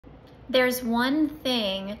There's one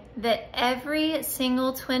thing that every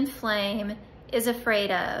single twin flame is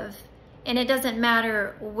afraid of. And it doesn't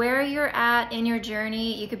matter where you're at in your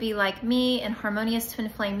journey. You could be like me in Harmonious Twin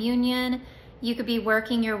Flame Union. You could be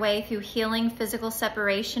working your way through healing physical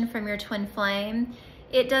separation from your twin flame.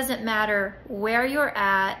 It doesn't matter where you're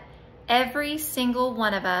at. Every single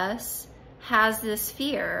one of us has this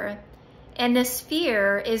fear. And this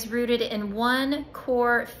fear is rooted in one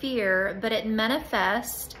core fear, but it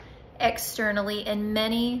manifests externally in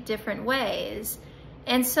many different ways.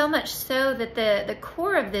 And so much so that the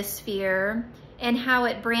core of this fear and how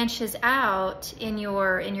it branches out in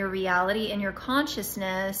your reality, in your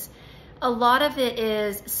consciousness, a lot of it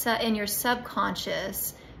is in your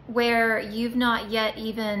subconscious, where you've not yet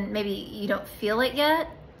even, maybe you don't feel it yet,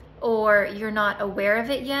 or you're not aware of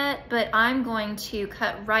it yet, but I'm going to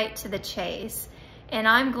cut right to the chase. And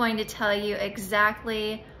I'm going to tell you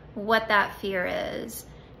exactly what that fear is.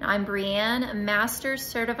 Now, I'm Breann, a Master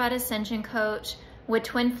Certified Ascension Coach with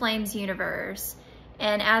Twin Flames Universe.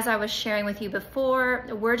 And as I was sharing with you before,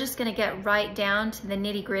 we're just gonna get right down to the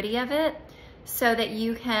nitty gritty of it so that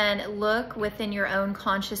you can look within your own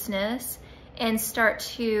consciousness and start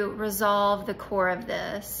to resolve the core of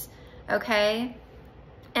this, okay?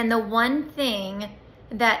 And the one thing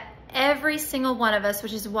that every single one of us,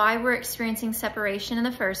 which is why we're experiencing separation in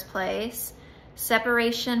the first place,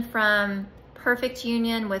 separation from perfect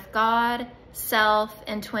union with God, self,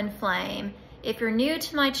 and twin flame. If you're new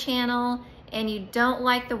to my channel and you don't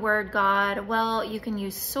like the word God, well, you can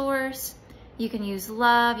use source, you can use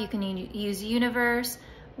love, you can use universe,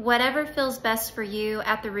 whatever feels best for you.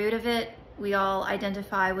 At the root of it, we all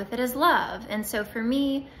identify with it as love. And so for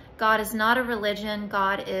me, God is not a religion.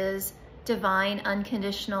 God is divine,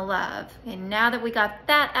 unconditional love. And now that we got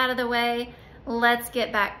that out of the way, let's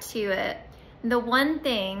get back to it. The one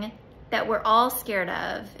thing that we're all scared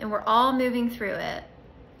of, and we're all moving through it,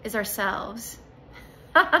 is ourselves.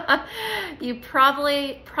 You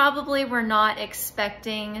probably were not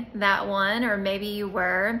expecting that one, or maybe you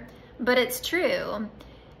were, but it's true.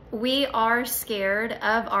 We are scared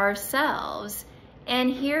of ourselves. And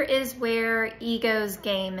here is where ego's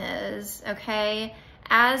game is, okay?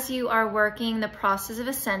 As you are working the process of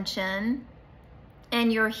ascension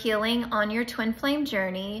and you're healing on your twin flame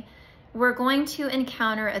journey, we're going to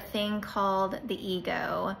encounter a thing called the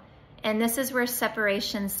ego. And this is where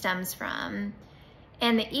separation stems from.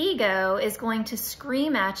 And the ego is going to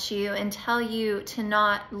scream at you and tell you to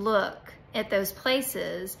not look at those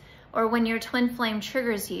places. Or when your twin flame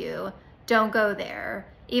triggers you, don't go there.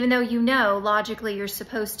 Even though you know logically you're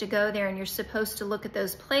supposed to go there and you're supposed to look at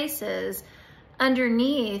those places,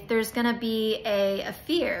 underneath there's gonna be a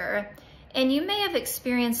fear. And you may have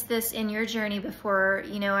experienced this in your journey before.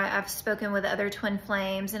 You know, I've spoken with other twin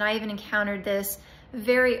flames, and I even encountered this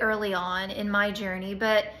very early on in my journey,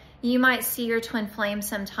 but you might see your twin flame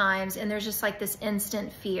sometimes and there's just like this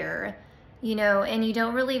instant fear, you know, and you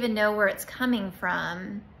don't really even know where it's coming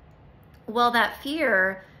from. Well, that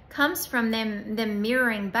fear comes from them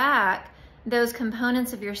mirroring back those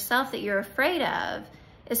components of yourself that you're afraid of.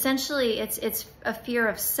 Essentially, it's a fear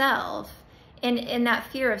of self. And that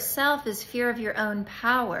fear of self is fear of your own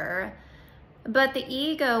power. But the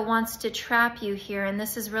ego wants to trap you here, and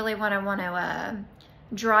this is really what I want to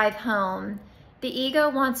drive home. The ego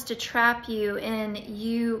wants to trap you in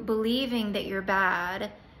you believing that you're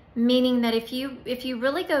bad, meaning that if you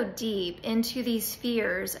really go deep into these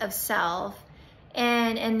fears of self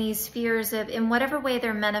and these fears of, in whatever way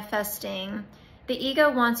they're manifesting, the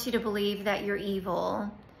ego wants you to believe that you're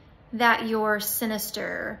evil, that you're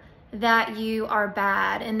sinister, that you are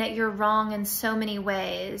bad, and that you're wrong in so many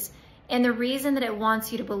ways. And the reason that it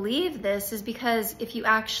wants you to believe this is because if you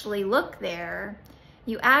actually look there,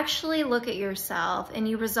 you actually look at yourself and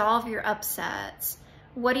you resolve your upsets,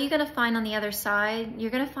 what are you going to find on the other side? You're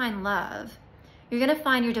going to find love. You're going to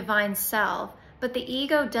find your divine self. But the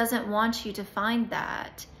ego doesn't want you to find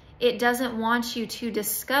that. It doesn't want you to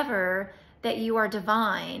discover that you are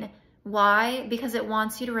divine. Why? Because it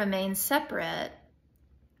wants you to remain separate.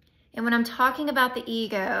 And when I'm talking about the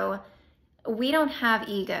ego, we don't have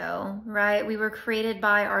ego, right? We were created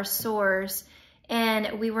by our source,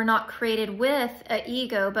 and we were not created with an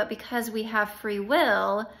ego, but because we have free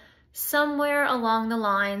will, somewhere along the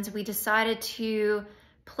lines, we decided to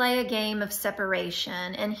play a game of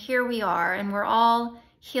separation. And here we are, and we're all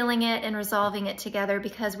healing it and resolving it together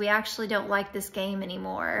because we actually don't like this game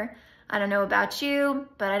anymore. I don't know about you,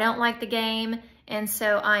 but I don't like the game. And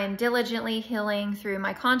so I am diligently healing through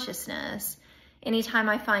my consciousness anytime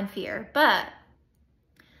I find fear. But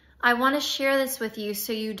I want to share this with you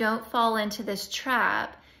so you don't fall into this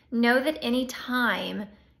trap. Know that anytime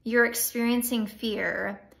you're experiencing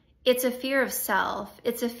fear. It's a fear of self.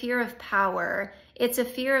 It's a fear of power. It's a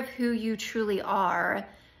fear of who you truly are.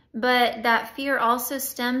 But that fear also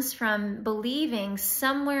stems from believing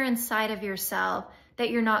somewhere inside of yourself that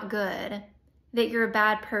you're not good, that you're a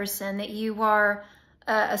bad person, that you are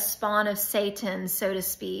a spawn of Satan, so to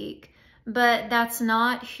speak. But that's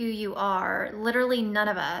not who you are. Literally none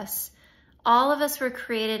of us. All of us were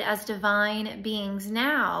created as divine beings.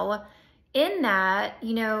 Now, in that,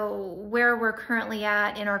 you know, where we're currently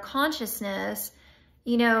at in our consciousness,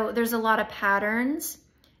 you know, there's a lot of patterns.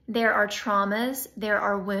 There are traumas, there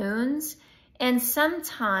are wounds, and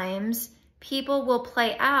sometimes people will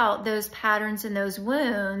play out those patterns and those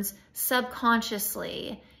wounds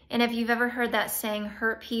subconsciously. And if you've ever heard that saying,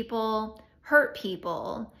 hurt people,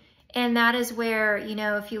 and that is where, you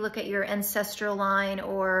know, if you look at your ancestral line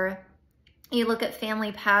or you look at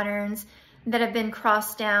family patterns that have been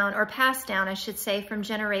crossed down or passed down, I should say, from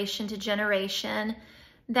generation to generation,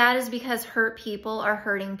 that is because hurt people are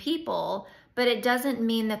hurting people. But it doesn't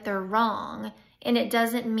mean that they're wrong, and it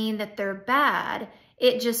doesn't mean that they're bad.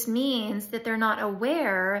 It just means that they're not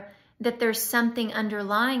aware that there's something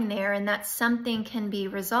underlying there, and that something can be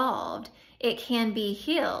resolved. It can be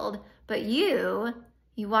healed. But you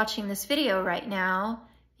watching this video right now,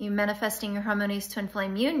 you manifesting your harmonious twin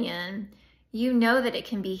flame union, you know that it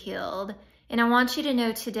can be healed. And I want you to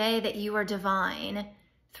know today that you are divine.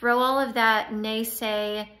 Throw all of that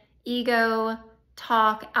naysay, ego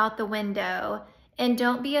talk out the window, and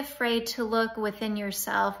don't be afraid to look within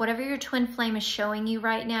yourself. Whatever your twin flame is showing you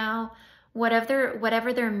right now,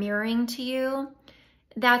 whatever they're mirroring to you,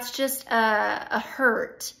 that's just a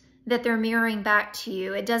hurt that they're mirroring back to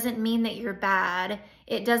you. It doesn't mean that you're bad.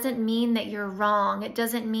 It doesn't mean that you're wrong. It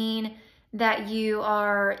doesn't mean that you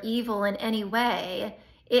are evil in any way.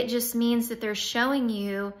 It just means that they're showing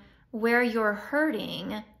you where you're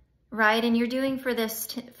hurting, right? And you're doing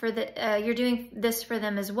you're doing this for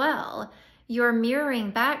them as well. You're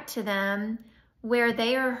mirroring back to them where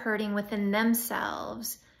they are hurting within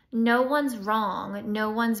themselves. No one's wrong.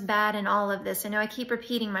 No one's bad in all of this. I know I keep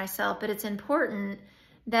repeating myself, but it's important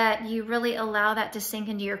that you really allow that to sink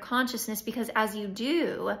into your consciousness, because as you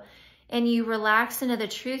do, and you relax into the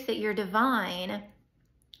truth that you're divine,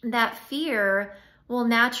 that fear will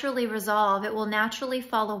naturally resolve. It will naturally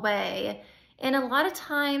fall away. And a lot of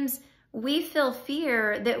times we feel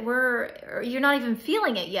fear that you're not even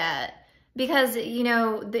feeling it yet, because, you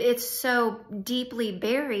know, it's so deeply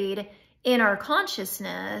buried in our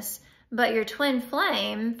consciousness. But your twin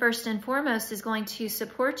flame, first and foremost, is going to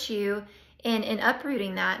support you in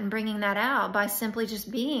uprooting that and bringing that out by simply just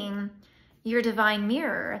being your divine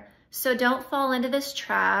mirror. So don't fall into this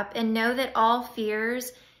trap, and know that all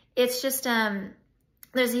fears, it's just,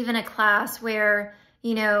 there's even a class where,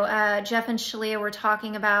 you know, Jeff and Shalia were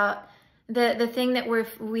talking about the thing that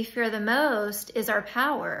we fear the most is our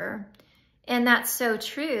power. And that's so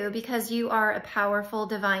true, because you are a powerful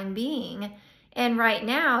divine being. And right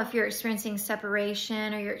now, if you're experiencing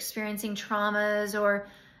separation, or you're experiencing traumas, or,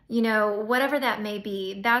 you know, whatever that may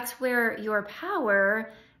be, that's where your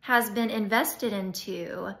power has been invested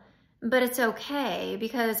into. But it's okay,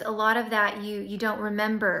 because a lot of that you don't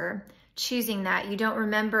remember choosing that. You don't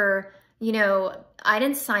remember, you know, I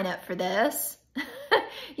didn't sign up for this.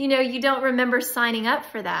 You know, you don't remember signing up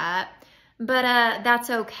for that. But that's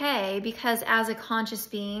okay, because as a conscious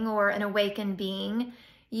being or an awakened being,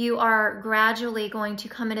 you are gradually going to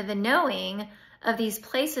come into the knowing of these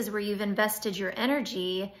places where you've invested your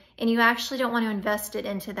energy, and you actually don't want to invest it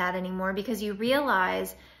into that anymore, because you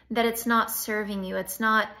realize that it's not serving you. It's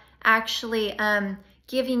not actually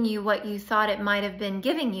giving you what you thought it might have been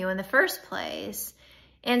giving you in the first place.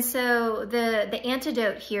 And so the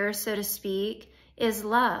antidote here, so to speak, is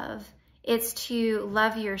love. It's to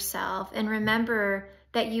love yourself and remember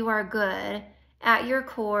that you are good. At your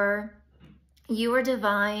core, you are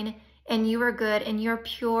divine, and you are good, and you're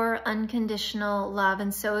pure, unconditional love,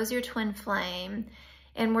 and so is your twin flame.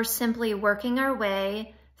 And we're simply working our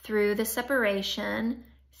way through the separation,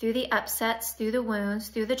 through the upsets, through the wounds,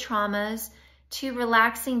 through the traumas, to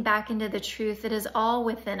relaxing back into the truth that is all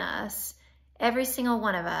within us. Every single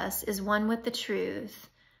one of us is one with the truth.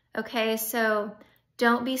 Okay, so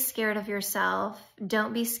don't be scared of yourself.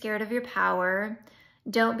 Don't be scared of your power.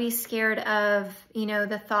 Don't be scared of, you know,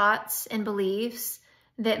 the thoughts and beliefs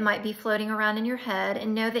that might be floating around in your head.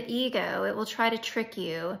 And know that ego, it will try to trick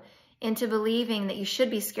you into believing that you should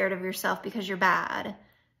be scared of yourself because you're bad.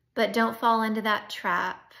 But don't fall into that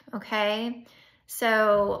trap, okay?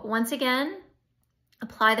 So once again,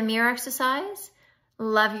 apply the mirror exercise.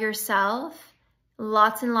 Love yourself.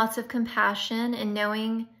 Lots and lots of compassion, and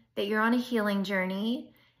knowing that you're on a healing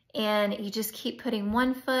journey. and you just keep putting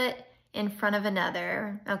one foot in front of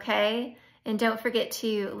another, okay? And don't forget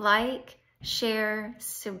to like, share,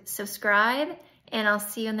 subscribe, and I'll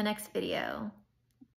see you in the next video.